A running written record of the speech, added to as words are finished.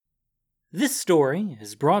This story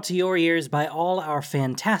is brought to your ears by all our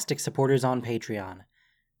fantastic supporters on Patreon.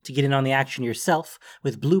 To get in on the action yourself,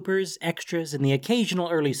 with bloopers, extras, and the occasional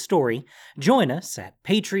early story, join us at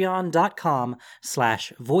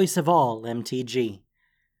patreon.com/voiceofallmtg.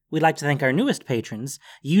 We'd like to thank our newest patrons,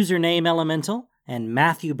 Username Elemental and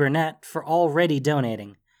Matthew Burnett, for already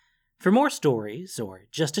donating. For more stories, or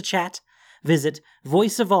just a chat, visit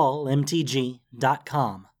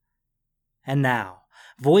voiceofallmtg.com. And now,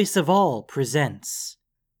 Voice of All presents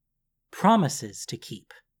Promises to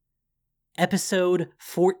Keep, Episode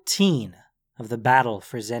 14 of the Battle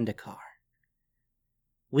for Zendikar.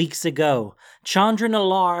 Weeks ago, Chandra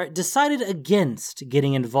Nalaar decided against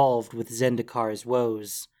getting involved with Zendikar's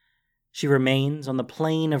woes. She remains on the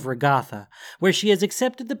plain of Regatha, where she has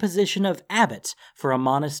accepted the position of abbot for a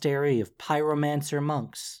monastery of pyromancer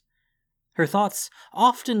monks. Her thoughts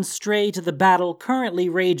often stray to the battle currently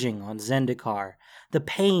raging on Zendikar, the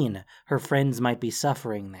pain her friends might be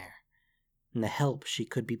suffering there, and the help she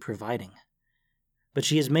could be providing. But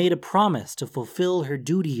she has made a promise to fulfill her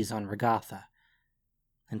duties on Regatha,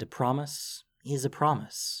 and a promise is a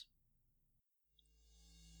promise.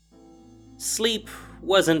 Sleep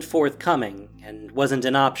wasn't forthcoming, and wasn't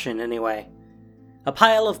an option anyway. A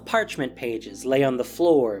pile of parchment pages lay on the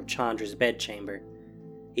floor of Chandra's bedchamber.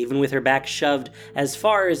 Even with her back shoved as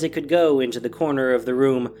far as it could go into the corner of the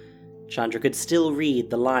room, Chandra could still read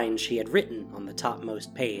the lines she had written on the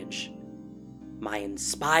topmost page. My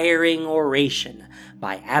inspiring oration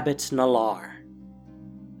by Abbot Nalaar.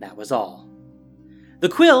 That was all. The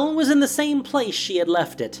quill was in the same place she had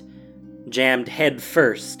left it, jammed head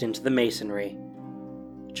first into the masonry.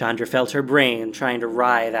 Chandra felt her brain trying to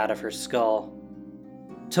writhe out of her skull.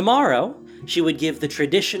 Tomorrow, she would give the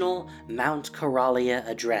traditional Mount Coralia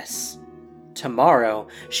address. Tomorrow,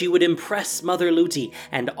 she would impress Mother Luti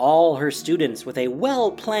and all her students with a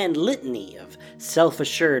well-planned litany of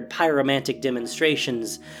self-assured pyromantic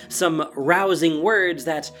demonstrations, some rousing words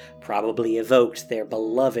that probably evoked their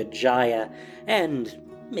beloved Jaya, and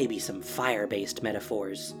maybe some fire-based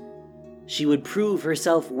metaphors. She would prove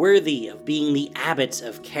herself worthy of being the abbot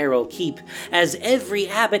of Carol Keep, as every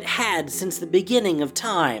abbot had since the beginning of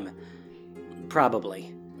time.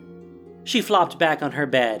 Probably. She flopped back on her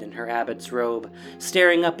bed in her abbot's robe,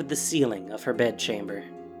 staring up at the ceiling of her bedchamber.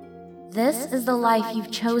 This is the life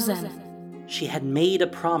you've chosen. She had made a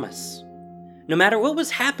promise. No matter what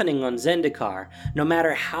was happening on Zendikar, no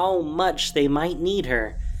matter how much they might need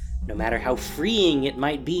her, no matter how freeing it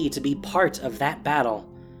might be to be part of that battle,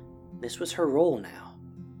 this was her role now.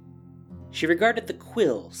 She regarded the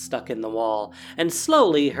quill stuck in the wall, and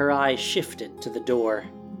slowly her eyes shifted to the door.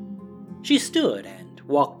 She stood and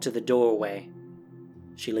walked to the doorway.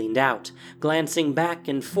 She leaned out, glancing back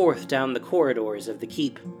and forth down the corridors of the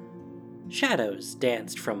keep. Shadows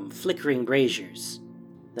danced from flickering braziers,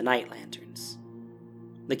 the night lanterns.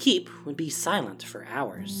 The keep would be silent for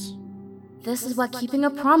hours. This is what keeping a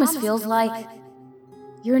promise feels like.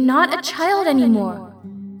 You're not a child anymore.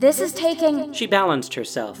 This is taking... She balanced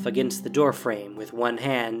herself against the doorframe with one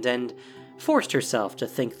hand and forced herself to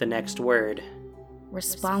think the next word.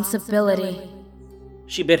 Responsibility.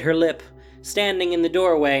 She bit her lip, standing in the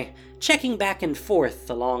doorway, checking back and forth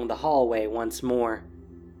along the hallway once more.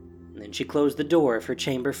 Then she closed the door of her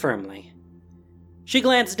chamber firmly. She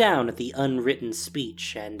glanced down at the unwritten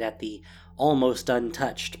speech and at the almost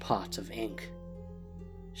untouched pot of ink.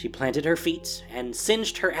 She planted her feet and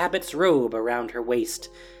cinched her abbot's robe around her waist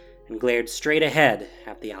and glared straight ahead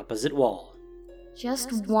at the opposite wall.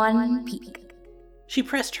 Just one peek. She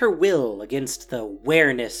pressed her will against the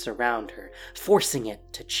awareness around her, forcing it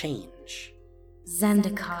to change.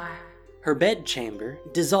 Zendikar. Her bedchamber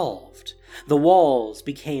dissolved. The walls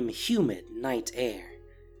became humid night air.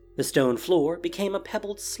 The stone floor became a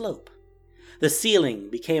pebbled slope. The ceiling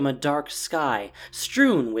became a dark sky,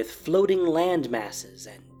 strewn with floating land masses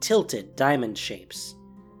and tilted diamond shapes.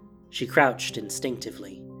 She crouched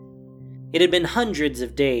instinctively. It had been hundreds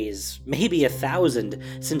of days, maybe 1,000,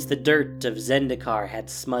 since the dirt of Zendikar had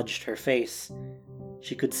smudged her face.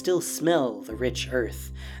 She could still smell the rich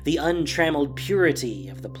earth, the untrammeled purity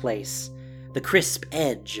of the place, the crisp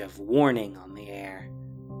edge of warning on the air.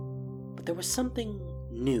 But there was something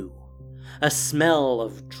new, a smell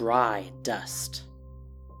of dry dust,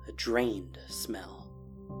 a drained smell.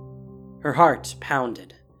 Her heart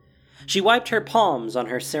pounded. She wiped her palms on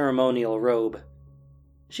her ceremonial robe.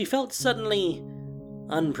 She felt suddenly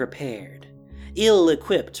unprepared,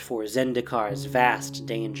 ill-equipped for Zendikar's vast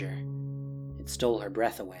danger. It stole her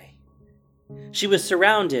breath away. She was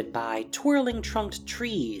surrounded by twirling-trunked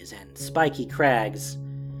trees and spiky crags.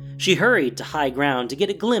 She hurried to high ground to get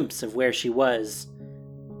a glimpse of where she was.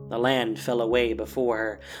 The land fell away before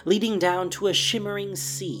her, leading down to a shimmering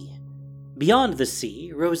sea. Beyond the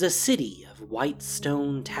sea rose a city of white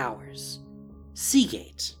stone towers.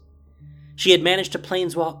 Seagate. She had managed to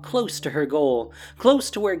planeswalk close to her goal,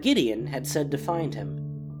 close to where Gideon had said to find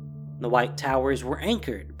him. The white towers were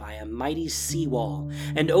anchored by a mighty seawall,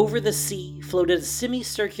 and over the sea floated a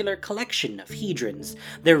semicircular collection of hedrons,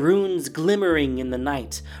 their runes glimmering in the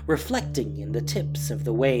night, reflecting in the tips of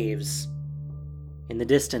the waves. In the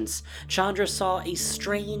distance, Chandra saw a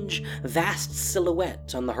strange, vast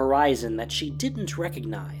silhouette on the horizon that she didn't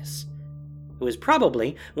recognize. It was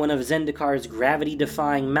probably one of Zendikar's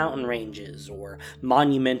gravity-defying mountain ranges or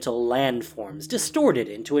monumental landforms distorted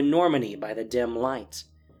into enormity by the dim light.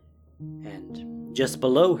 And just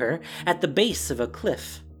below her, at the base of a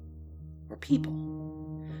cliff, were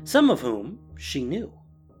people, some of whom she knew.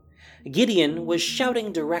 Gideon was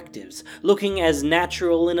shouting directives, looking as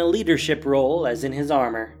natural in a leadership role as in his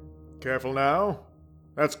armor. Careful now.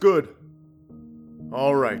 That's good.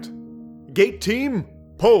 All right. Gate team,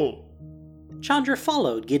 pull! Chandra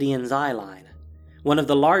followed Gideon's eyeline. One of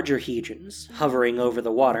the larger hedrons, hovering over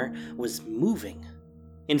the water, was moving.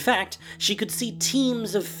 In fact, she could see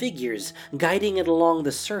teams of figures guiding it along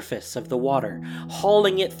the surface of the water,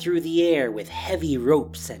 hauling it through the air with heavy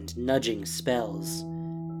ropes and nudging spells.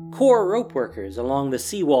 Core rope workers along the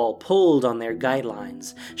seawall pulled on their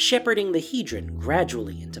guidelines, shepherding the hedron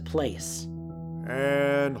gradually into place.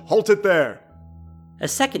 And halt it there! A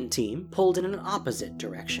second team pulled in an opposite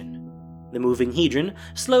direction. The moving hedron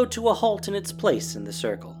slowed to a halt in its place in the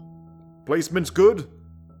circle. Placement's good.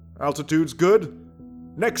 Altitude's good.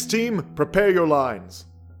 Next team, prepare your lines.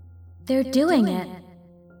 They're doing it.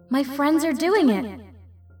 My friends are doing it.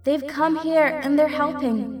 They've come here and they're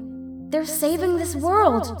helping. They're saving this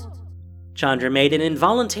world. Chandra made an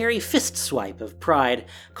involuntary fist swipe of pride,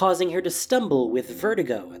 causing her to stumble with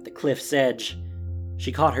vertigo at the cliff's edge.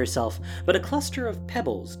 She caught herself, but a cluster of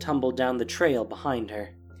pebbles tumbled down the trail behind her.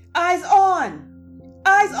 Eyes on!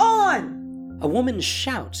 Eyes on! A woman's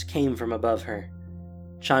shout came from above her.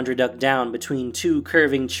 Chandra ducked down between two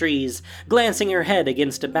curving trees, glancing her head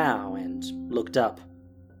against a bough, and looked up.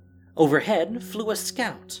 Overhead flew a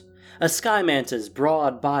scout, a sky manta's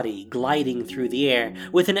broad body gliding through the air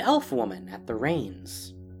with an elf woman at the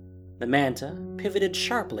reins. The manta pivoted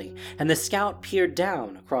sharply, and the scout peered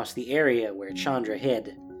down across the area where Chandra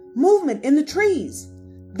hid. Movement in the trees!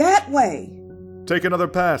 That way! Take another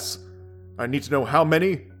pass. I need to know how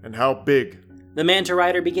many and how big. The manta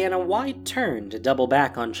rider began a wide turn to double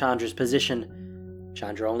back on Chandra's position.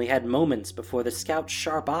 Chandra only had moments before the scout's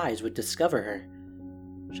sharp eyes would discover her.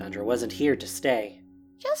 Chandra wasn't here to stay.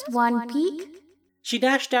 Just one peek. She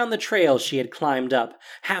dashed down the trail she had climbed up,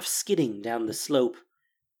 half skidding down the slope.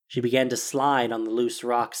 She began to slide on the loose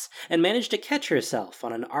rocks and managed to catch herself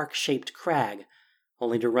on an arc-shaped crag,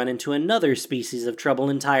 only to run into another species of trouble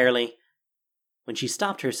entirely. When she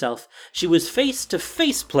stopped herself, she was face to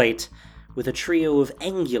faceplate with a trio of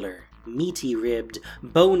angular, meaty-ribbed,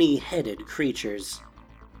 bony-headed creatures.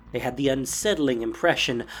 They had the unsettling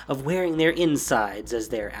impression of wearing their insides as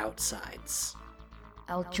their outsides.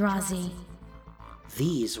 Eldrazi.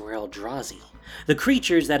 These were Eldrazi, the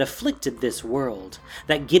creatures that afflicted this world,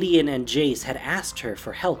 that Gideon and Jace had asked her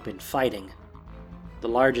for help in fighting. The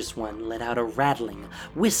largest one let out a rattling,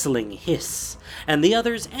 whistling hiss, and the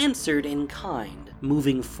others answered in kind,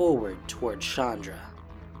 moving forward toward Chandra.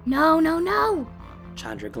 No, no, no!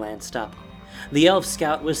 Chandra glanced up. The elf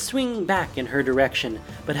scout was swinging back in her direction,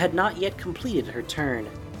 but had not yet completed her turn.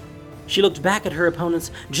 She looked back at her opponents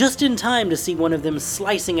just in time to see one of them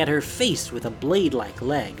slicing at her face with a blade-like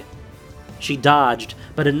leg. She dodged,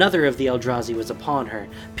 but another of the Eldrazi was upon her,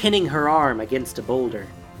 pinning her arm against a boulder.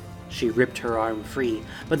 She ripped her arm free,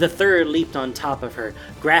 but the third leaped on top of her,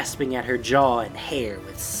 grasping at her jaw and hair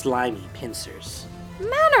with slimy pincers.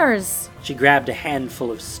 Manners! She grabbed a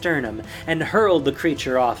handful of sternum and hurled the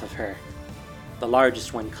creature off of her. The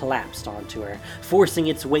largest one collapsed onto her, forcing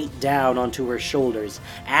its weight down onto her shoulders,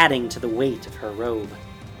 adding to the weight of her robe.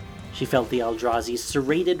 She felt the Eldrazi's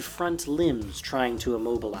serrated front limbs trying to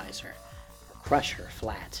immobilize her, or crush her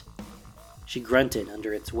flat. She grunted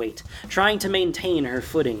under its weight, trying to maintain her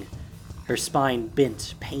footing. Her spine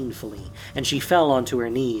bent painfully, and she fell onto her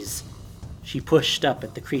knees. She pushed up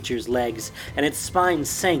at the creature's legs, and its spine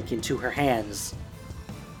sank into her hands.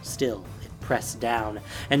 Still, it pressed down,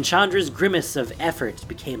 and Chandra's grimace of effort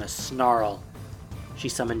became a snarl. She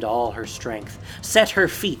summoned all her strength, set her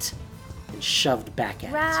feet, and shoved back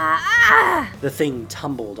at it. The thing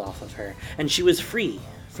tumbled off of her, and she was free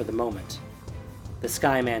for the moment. The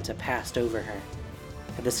Sky Manta passed over her.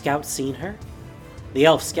 Had the scout seen her? The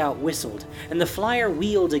elf scout whistled, and the flyer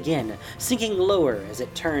wheeled again, sinking lower as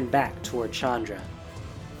it turned back toward Chandra.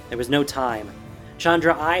 There was no time.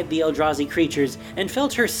 Chandra eyed the Eldrazi creatures and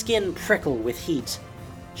felt her skin prickle with heat.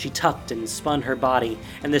 She tucked and spun her body,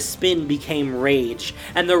 and the spin became rage,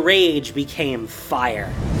 and the rage became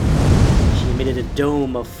fire. She emitted a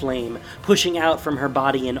dome of flame, pushing out from her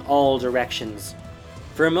body in all directions.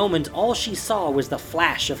 For a moment, all she saw was the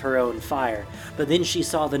flash of her own fire, but then she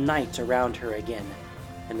saw the night around her again,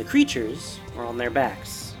 and the creatures were on their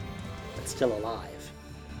backs, but still alive.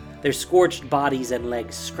 Their scorched bodies and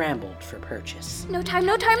legs scrambled for purchase. No time,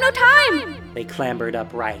 no time, no time! They clambered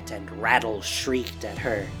upright, and Rattle shrieked at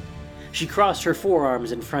her. She crossed her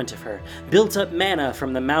forearms in front of her, built up mana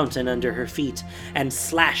from the mountain under her feet, and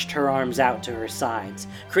slashed her arms out to her sides,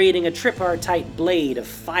 creating a tripartite blade of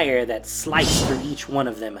fire that sliced through each one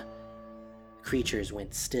of them. The creatures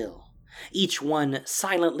went still, each one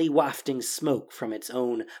silently wafting smoke from its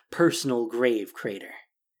own personal grave crater.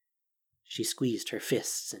 She squeezed her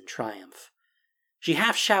fists in triumph. She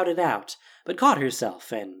half shouted out, but caught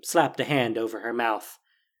herself and slapped a hand over her mouth.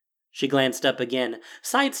 She glanced up again,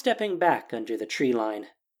 sidestepping back under the tree line.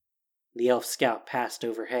 The elf scout passed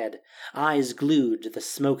overhead, eyes glued to the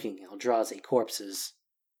smoking Eldrazi corpses.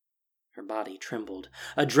 Her body trembled,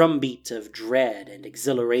 a drumbeat of dread and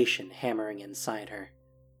exhilaration hammering inside her.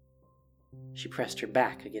 She pressed her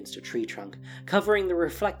back against a tree trunk, covering the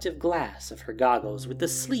reflective glass of her goggles with the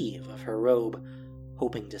sleeve of her robe,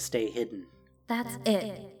 hoping to stay hidden. That's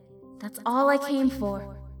it. That's all I came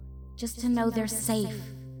for. Just to know they're safe.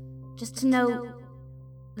 Just to know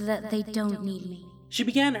that they don't need me. She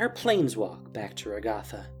began her planeswalk back to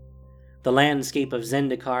Regatha. The landscape of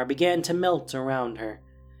Zendikar began to melt around her.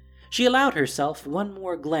 She allowed herself one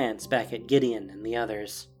more glance back at Gideon and the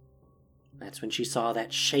others. That's when she saw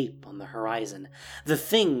that shape on the horizon, the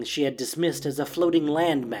thing she had dismissed as a floating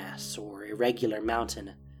landmass or irregular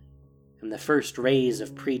mountain. In the first rays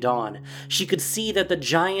of pre-dawn, she could see that the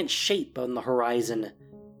giant shape on the horizon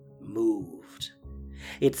moved.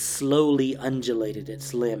 It slowly undulated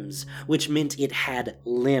its limbs, which meant it had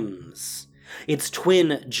limbs. Its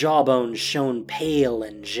twin jawbones shone pale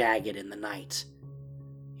and jagged in the night.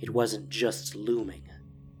 It wasn't just looming.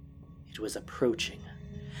 It was approaching.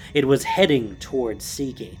 It was heading toward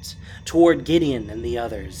Seagate, toward Gideon and the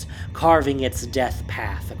others, carving its death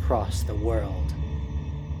path across the world.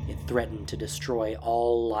 It threatened to destroy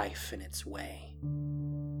all life in its way.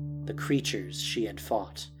 The creatures she had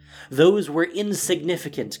fought, those were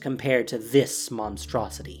insignificant compared to this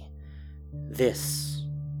monstrosity. This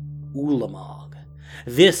Ulamog.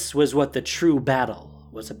 This was what the true battle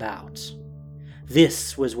was about.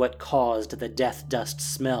 This was what caused the death dust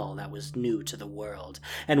smell that was new to the world,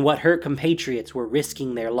 and what her compatriots were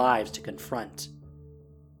risking their lives to confront.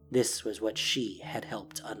 This was what she had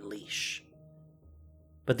helped unleash.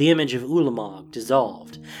 But the image of Ulamog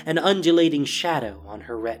dissolved, an undulating shadow on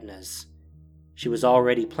her retinas. She was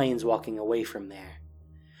already planeswalking away from there.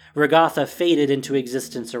 Regatha faded into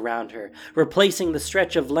existence around her, replacing the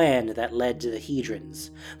stretch of land that led to the Hedrons,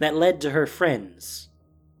 that led to her friends,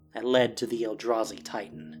 that led to the Eldrazi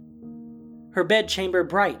Titan. Her bedchamber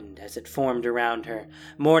brightened as it formed around her,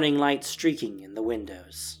 morning light streaking in the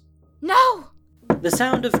windows. No! The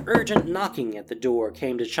sound of urgent knocking at the door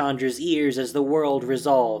came to Chandra's ears as the world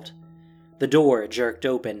resolved. The door jerked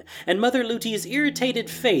open, and Mother Luti's irritated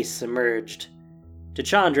face emerged. To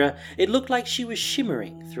Chandra, it looked like she was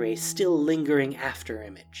shimmering through a still-lingering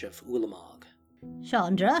afterimage of Ulamog.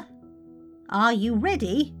 Chandra, are you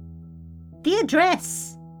ready? The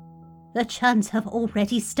address! The chants have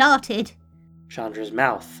already started. Chandra's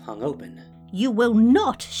mouth hung open. You will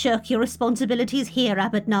not shirk your responsibilities here,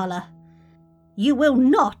 Abadnala. You will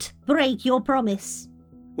not break your promise.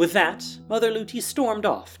 With that, Mother Luti stormed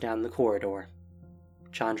off down the corridor.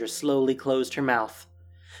 Chandra slowly closed her mouth.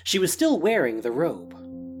 She was still wearing the robe,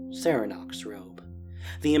 Serenok's robe.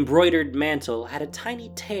 The embroidered mantle had a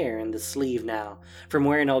tiny tear in the sleeve now, from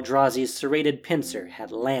where an Eldrazi's serrated pincer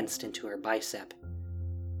had lanced into her bicep.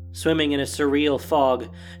 Swimming in a surreal fog,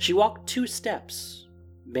 she walked 2 steps,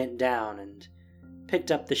 bent down, and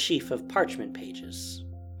picked up the sheaf of parchment pages,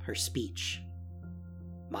 her speech.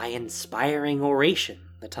 My inspiring oration,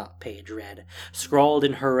 the top page read, scrawled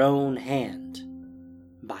in her own hand,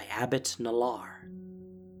 by Abbot Nalar.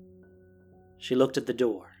 She looked at the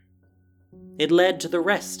door. It led to the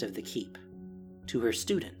rest of the keep, to her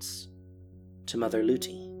students, to Mother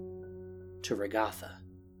Luti, to Regatha.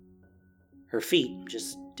 Her feet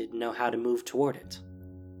just didn't know how to move toward it.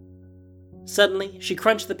 Suddenly, she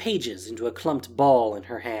crunched the pages into a clumped ball in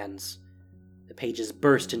her hands. The pages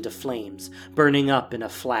burst into flames, burning up in a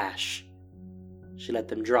flash. She let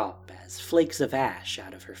them drop as flakes of ash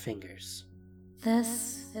out of her fingers.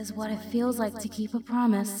 This is what it feels like to keep a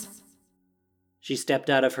promise. She stepped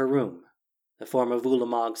out of her room, the form of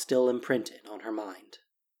Ulamog still imprinted on her mind.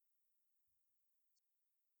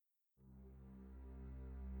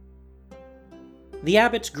 The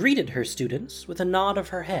abbot greeted her students with a nod of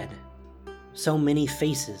her head. So many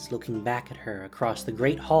faces looking back at her across the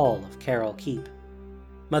great hall of Carol Keep.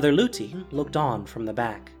 Mother Luti looked on from the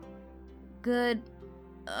back. Good,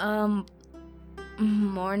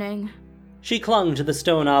 morning. She clung to the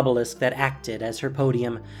stone obelisk that acted as her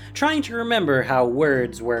podium, trying to remember how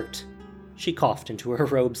words worked. She coughed into her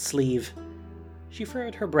robe's sleeve. She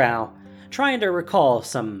furrowed her brow, trying to recall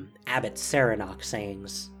some Abbot Serenok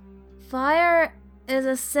sayings. Fire is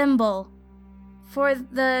a symbol for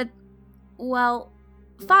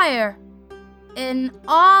fire in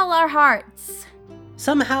all our hearts.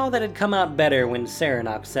 Somehow that had come out better when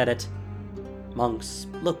Serenok said it. Monks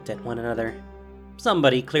looked at one another.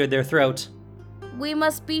 Somebody cleared their throat. We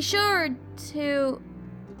must be sure to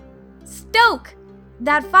stoke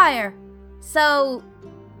that fire so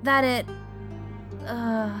that it,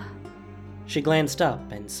 She glanced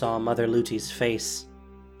up and saw Mother Luti's face.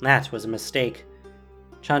 That was a mistake.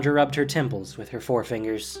 Chandra rubbed her temples with her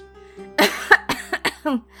forefingers.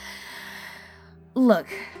 Look,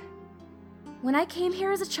 when I came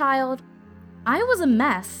here as a child, I was a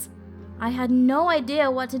mess. I had no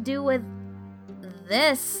idea what to do with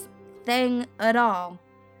this thing at all.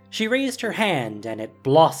 She raised her hand and it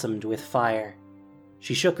blossomed with fire.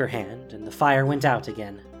 She shook her hand and the fire went out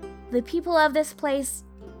again. The people of this place,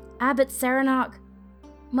 Abbot Serenok,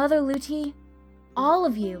 Mother Luti, all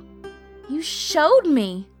of you, you showed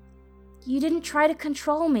me. You didn't try to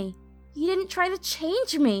control me. You didn't try to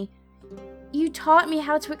change me. You taught me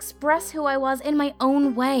how to express who I was in my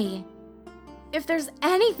own way. If there's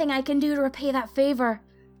anything I can do to repay that favor,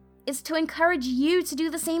 it's to encourage you to do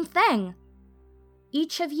the same thing.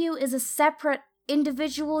 Each of you is a separate,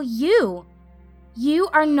 individual you. You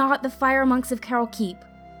are not the fire monks of Carol Keep.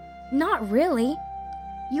 Not really.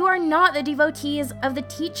 You are not the devotees of the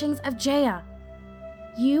teachings of Jaya.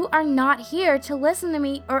 You are not here to listen to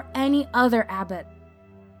me or any other abbot.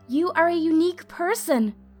 You are a unique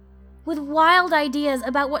person, with wild ideas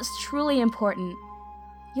about what's truly important.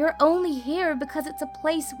 You're only here because it's a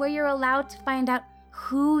place where you're allowed to find out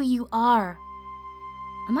who you are.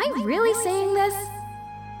 Am I really saying this?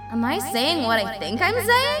 Am I saying what I think I'm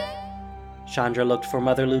saying? Chandra looked for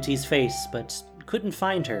Mother Luti's face, but couldn't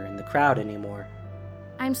find her in the crowd anymore.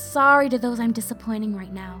 I'm sorry to those I'm disappointing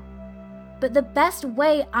right now. But the best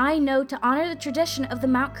way I know to honor the tradition of the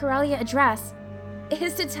Mount Corellia address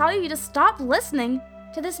is to tell you to stop listening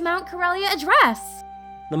to this Mount Corellia address.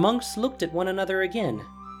 The monks looked at one another again.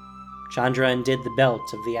 Chandra undid the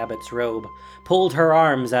belt of the abbot's robe, pulled her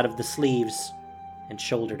arms out of the sleeves, and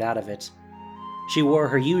shouldered out of it. She wore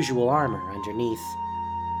her usual armor underneath.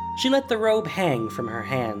 She let the robe hang from her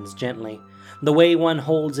hands gently, the way one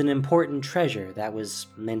holds an important treasure that was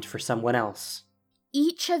meant for someone else.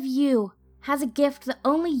 Each of you has a gift that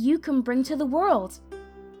only you can bring to the world,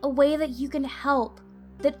 a way that you can help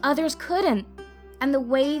that others couldn't, and the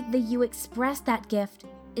way that you express that gift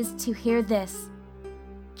is to hear this.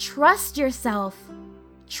 Trust yourself.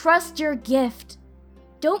 Trust your gift.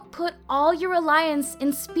 Don't put all your reliance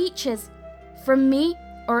in speeches from me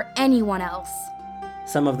or anyone else.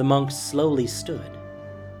 Some of the monks slowly stood.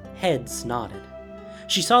 Heads nodded.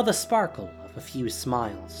 She saw the sparkle of a few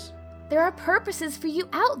smiles. There are purposes for you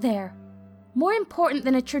out there, more important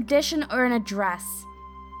than a tradition or an address.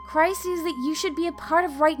 Crises that you should be a part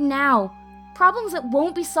of right now. Problems that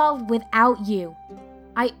won't be solved without you.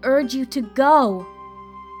 I urge you to go.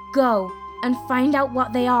 Go and find out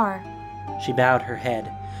what they are. She bowed her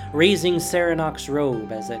head, raising Serenok's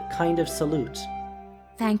robe as a kind of salute.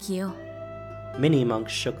 Thank you. Many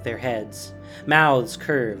monks shook their heads, mouths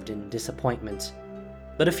curved in disappointment.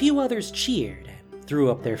 But a few others cheered and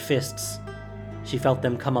threw up their fists. She felt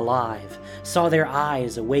them come alive, saw their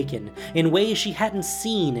eyes awaken in ways she hadn't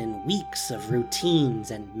seen in weeks of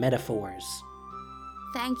routines and metaphors.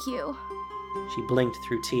 Thank you. She blinked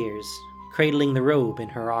through tears, cradling the robe in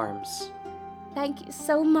her arms. Thank you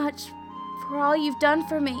so much for all you've done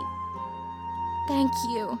for me. Thank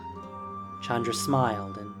you. Chandra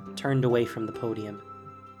smiled and turned away from the podium.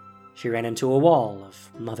 She ran into a wall of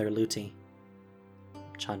Mother Luti.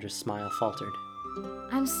 Chandra's smile faltered.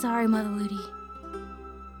 I'm sorry, Mother Luti.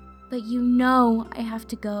 But you know I have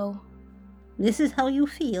to go. This is how you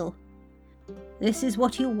feel. This is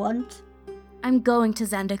what you want. I'm going to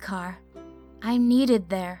Zendikar. I'm needed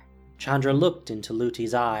there. Chandra looked into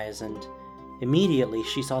Luti's eyes, and Immediately,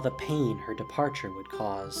 she saw the pain her departure would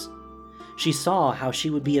cause. She saw how she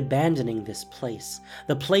would be abandoning this place,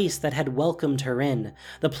 the place that had welcomed her in,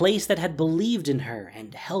 the place that had believed in her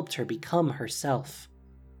and helped her become herself.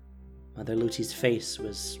 Mother Luti's face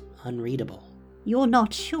was unreadable. You're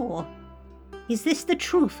not sure? Is this the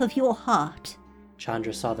truth of your heart?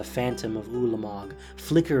 Chandra saw the phantom of Ulamog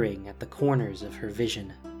flickering at the corners of her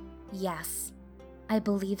vision. Yes, I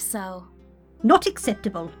believe so. Not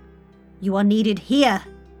acceptable. You are needed here.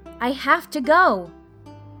 I have to go.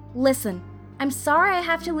 Listen, I'm sorry I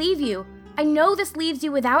have to leave you. I know this leaves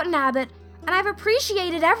you without an abbot, and I've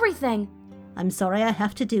appreciated everything. I'm sorry I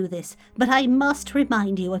have to do this, but I must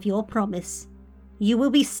remind you of your promise. You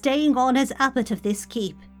will be staying on as abbot of this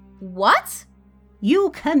keep. What?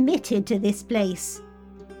 You committed to this place.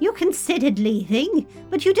 You considered leaving,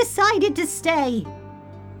 but you decided to stay.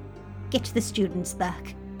 Get the students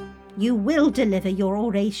back. You will deliver your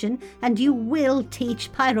oration, and you will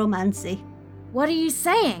teach pyromancy. What are you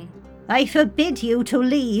saying? I forbid you to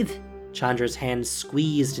leave. Chandra's hands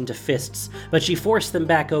squeezed into fists, but she forced them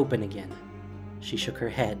back open again. She shook her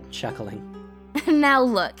head, chuckling. Now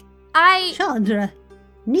look, Chandra,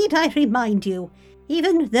 need I remind you,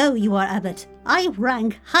 even though you are abbot, I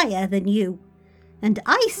rank higher than you. And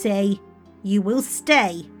I say, you will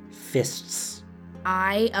stay. Fists.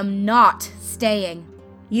 I am not staying.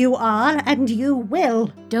 You are, and you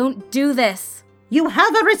will. Don't do this. You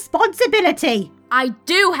have a responsibility. I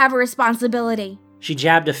do have a responsibility. She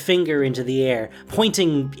jabbed a finger into the air,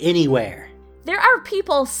 pointing anywhere. There are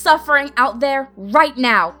people suffering out there right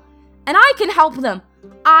now, and I can help them.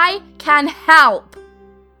 I can help.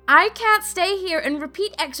 I can't stay here and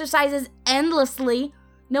repeat exercises endlessly,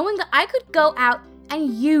 knowing that I could go out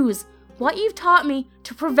and use what you've taught me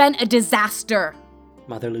to prevent a disaster.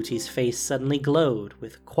 Mother Luti's face suddenly glowed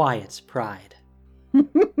with quiet pride.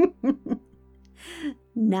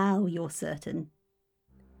 Now you're certain.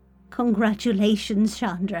 Congratulations,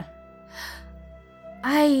 Chandra.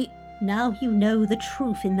 Now you know the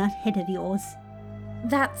truth in that head of yours.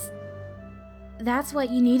 That's what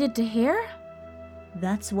you needed to hear?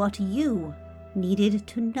 That's what you needed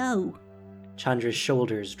to know. Chandra's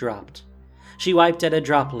shoulders dropped. She wiped at a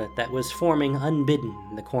droplet that was forming unbidden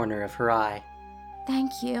in the corner of her eye.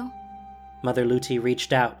 Thank you. Mother Luti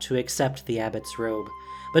reached out to accept the abbot's robe,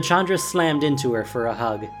 but Chandra slammed into her for a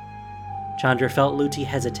hug. Chandra felt Luti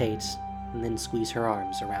hesitate, and then squeeze her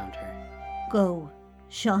arms around her. Go,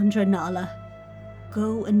 Chandra Nala.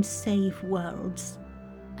 Go and save worlds.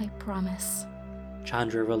 I promise.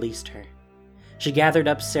 Chandra released her. She gathered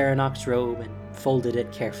up Serenok's robe and folded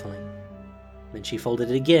it carefully. Then she folded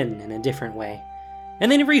it again in a different way,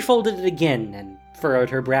 and then refolded it again and furrowed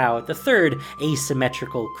her brow at the third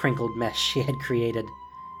asymmetrical crinkled mesh she had created.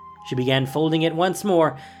 She began folding it once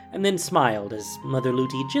more, and then smiled as Mother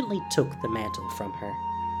Luti gently took the mantle from her.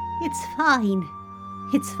 It's fine.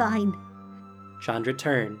 It's fine. Chandra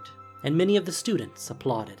turned, and many of the students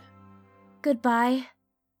applauded. Goodbye.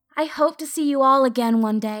 I hope to see you all again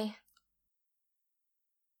one day.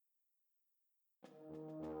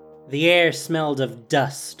 The air smelled of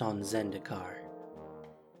dust on Zendikar.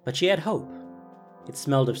 But she had hope. It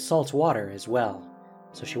smelled of salt water as well,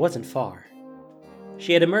 so she wasn't far.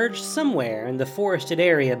 She had emerged somewhere in the forested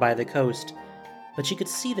area by the coast, but she could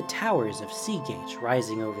see the towers of Seagate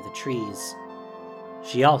rising over the trees.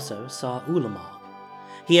 She also saw Ulamog.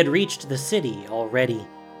 He had reached the city already.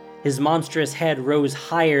 His monstrous head rose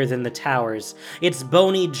higher than the towers, its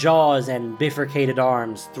bony jaws and bifurcated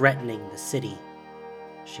arms threatening the city.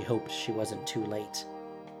 She hoped she wasn't too late.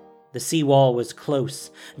 The seawall was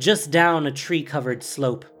close, just down a tree-covered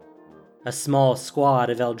slope. A small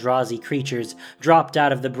squad of Eldrazi creatures dropped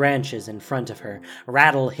out of the branches in front of her,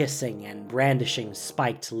 rattle-hissing and brandishing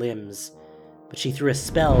spiked limbs. But she threw a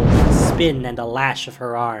spell with a spin and a lash of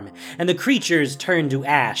her arm, and the creatures turned to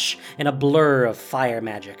ash in a blur of fire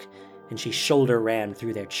magic, and she shoulder-ran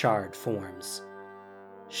through their charred forms.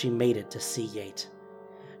 She made it to Seagate.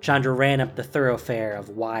 Chandra ran up the thoroughfare of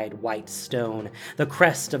wide white stone, the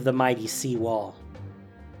crest of the mighty seawall.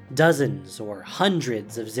 Dozens or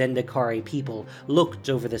hundreds of Zendikari people looked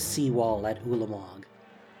over the seawall at Ulamog,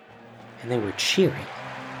 and they were cheering.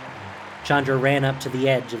 Chandra ran up to the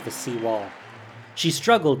edge of the seawall. She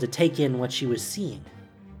struggled to take in what she was seeing.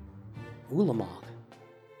 Ulamog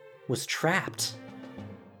was trapped.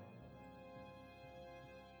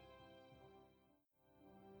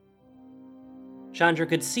 Chandra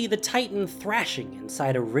could see the Titan thrashing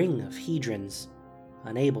inside a ring of hedrons,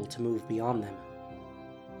 unable to move beyond them.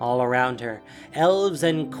 All around her, elves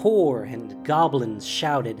and kor and goblins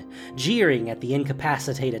shouted, jeering at the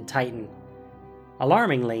incapacitated Titan.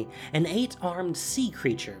 Alarmingly, an 8-armed sea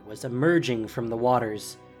creature was emerging from the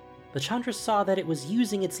waters, but Chandra saw that it was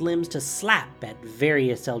using its limbs to slap at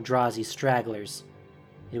various Eldrazi stragglers.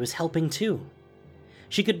 It was helping too.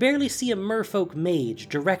 She could barely see a merfolk mage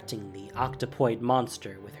directing the octopoid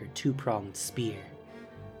monster with her 2-pronged spear.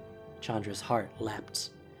 Chandra's heart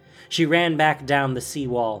leapt. She ran back down the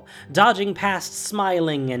seawall, dodging past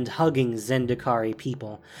smiling and hugging Zendikari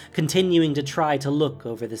people, continuing to try to look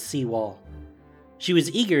over the seawall. She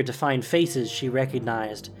was eager to find faces she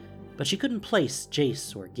recognized, but she couldn't place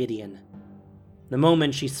Jace or Gideon. The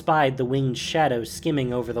moment she spied the winged shadow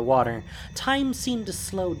skimming over the water, time seemed to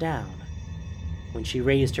slow down. When she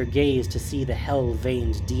raised her gaze to see the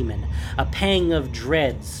hell-veined demon, a pang of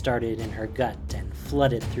dread started in her gut and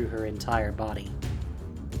flooded through her entire body.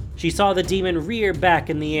 She saw the demon rear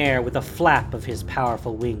back in the air with a flap of his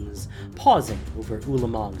powerful wings, pausing over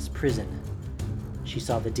Ulamog's prison. She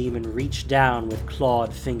saw the demon reach down with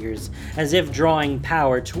clawed fingers, as if drawing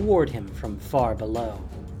power toward him from far below.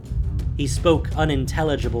 He spoke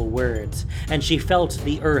unintelligible words, and she felt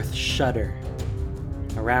the earth shudder.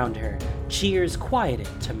 Around her, cheers quieted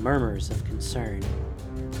to murmurs of concern.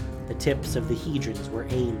 The tips of the hedrons were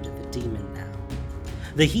aimed at the demon now.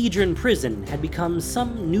 The Hedron prison had become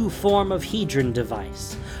some new form of Hedron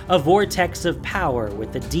device, a vortex of power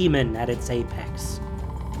with the demon at its apex.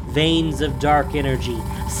 Veins of dark energy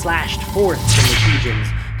slashed forth from the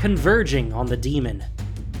Hedrons, converging on the demon.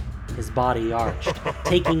 His body arched,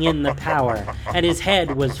 taking in the power, and his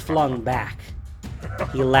head was flung back.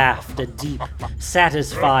 He laughed a deep,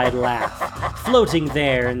 satisfied laugh, floating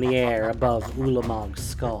there in the air above Ulamog's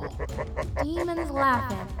skull. Demons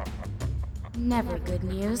laughing. Never good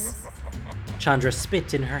news. Chandra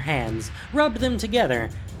spit in her hands, rubbed them together,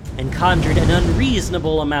 and conjured an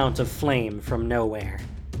unreasonable amount of flame from nowhere.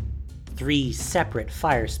 3 separate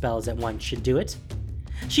fire spells at once should do it.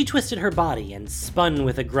 She twisted her body and spun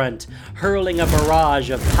with a grunt, hurling a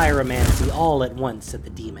barrage of pyromancy all at once at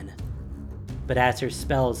the demon. But as her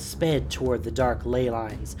spells sped toward the dark ley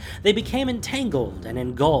lines, they became entangled and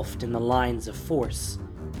engulfed in the lines of force,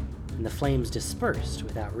 and the flames dispersed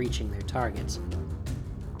without reaching their target.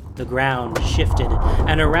 The ground shifted,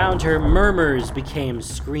 and around her murmurs became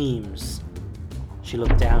screams. She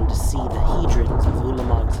looked down to see the hedrons of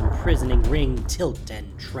Ulamog's imprisoning ring tilt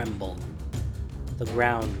and tremble. The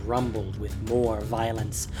ground rumbled with more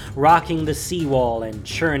violence, rocking the seawall and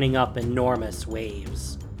churning up enormous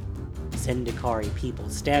waves. Zendikari people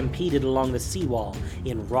stampeded along the seawall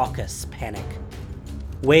in raucous panic.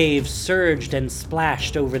 Waves surged and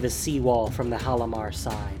splashed over the seawall from the Halimar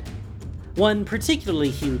side. One particularly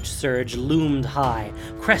huge surge loomed high,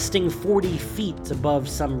 cresting 40 feet above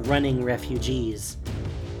some running refugees.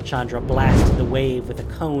 Chandra blasted the wave with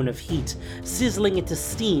a cone of heat, sizzling it to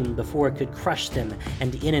steam before it could crush them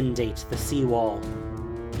and inundate the seawall.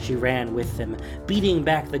 She ran with them, beating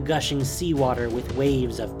back the gushing seawater with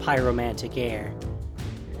waves of pyromantic air.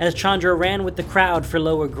 As Chandra ran with the crowd for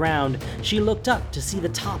lower ground, she looked up to see the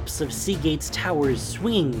tops of Seagate's towers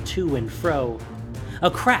swinging to and fro. A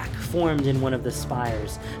crack formed in one of the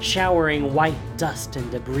spires, showering white dust and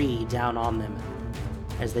debris down on them.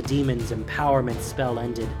 As the demon's empowerment spell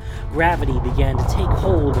ended, gravity began to take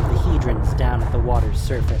hold of the hedrons down at the water's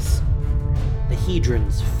surface. The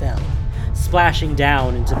hedrons fell, splashing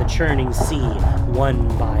down into the churning sea one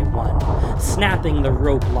by one, snapping the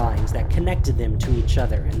rope lines that connected them to each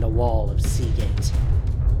other in the wall of Seagate.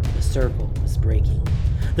 The circle was breaking.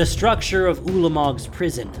 The structure of Ulamog's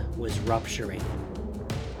prison was rupturing.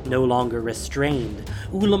 No longer restrained,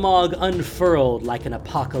 Ulamog unfurled like an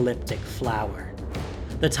apocalyptic flower.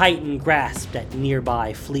 The Titan grasped at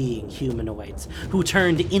nearby fleeing humanoids, who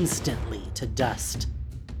turned instantly to dust.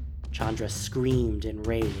 Chandra screamed in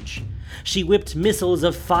rage. She whipped missiles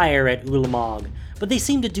of fire at Ulamog, but they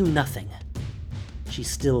seemed to do nothing. She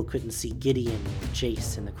still couldn't see Gideon or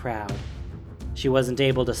Jace in the crowd. She wasn't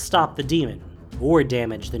able to stop the demon or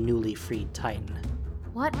damage the newly freed Titan.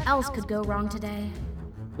 What else could go wrong today?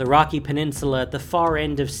 The rocky peninsula at the far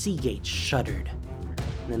end of Seagate shuddered.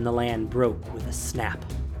 Then the land broke with a snap.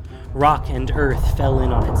 Rock and earth fell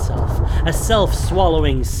in on itself, a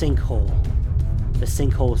self-swallowing sinkhole. The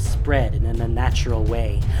sinkhole spread in an unnatural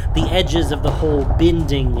way, the edges of the hole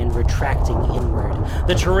bending and retracting inward,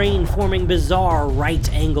 the terrain forming bizarre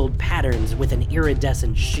right-angled patterns with an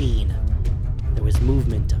iridescent sheen. There was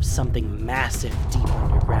movement of something massive deep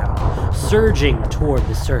underground, surging toward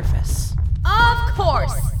the surface. Of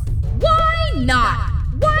course! Why not?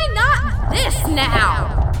 Why not this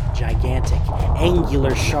now? Gigantic,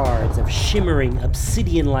 angular shards of shimmering,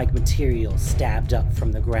 obsidian-like material stabbed up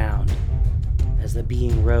from the ground. as the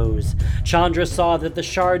being rose, Chandra saw that the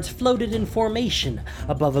shards floated in formation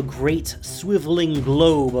above a great swiveling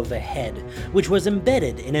globe of a head, which was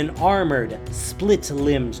embedded in an armored,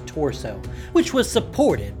 split-limbed torso, which was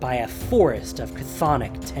supported by a forest of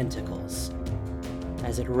chthonic tentacles.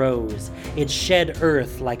 As it rose, it shed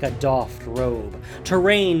earth like a doffed robe,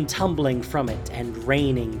 terrain tumbling from it and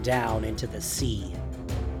raining down into the sea.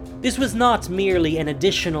 This was not merely an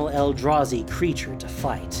additional Eldrazi creature to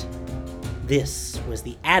fight. This was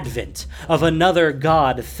the advent of another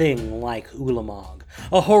god thing like Ulamog,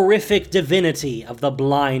 a horrific divinity of the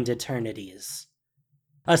blind eternities.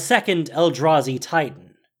 A second Eldrazi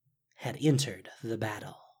titan had entered the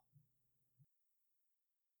battle.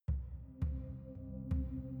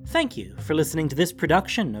 Thank you for listening to this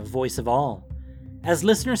production of Voice of All. As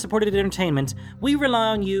listener-supported entertainment, we rely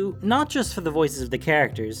on you not just for the voices of the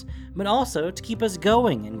characters, but also to keep us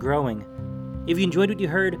going and growing. If you enjoyed what you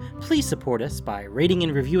heard, please support us by rating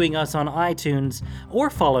and reviewing us on iTunes,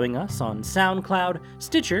 or following us on SoundCloud,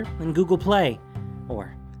 Stitcher, and Google Play,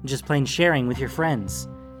 or just plain sharing with your friends.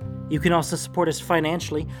 You can also support us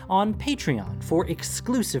financially on Patreon for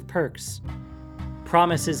exclusive perks.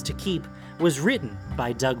 Promises to Keep was written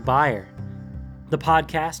by Doug Beyer. The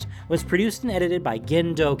podcast was produced and edited by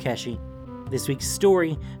Gendo Keshi. This week's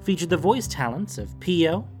story featured the voice talents of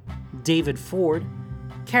Pio, David Ford,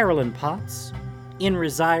 Carolyn Potts, Inra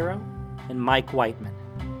Zyro, and Mike Whiteman.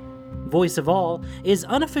 Voice of All is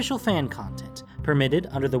unofficial fan content, permitted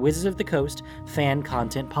under the Wizards of the Coast fan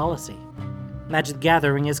content policy. Magic the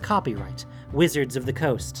Gathering is copyright Wizards of the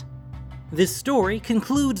Coast. This story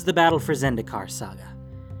concludes the Battle for Zendikar saga.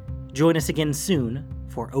 Join us again soon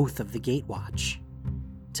for Oath of the Gatewatch.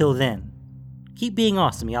 Till then, keep being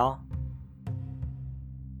awesome, y'all.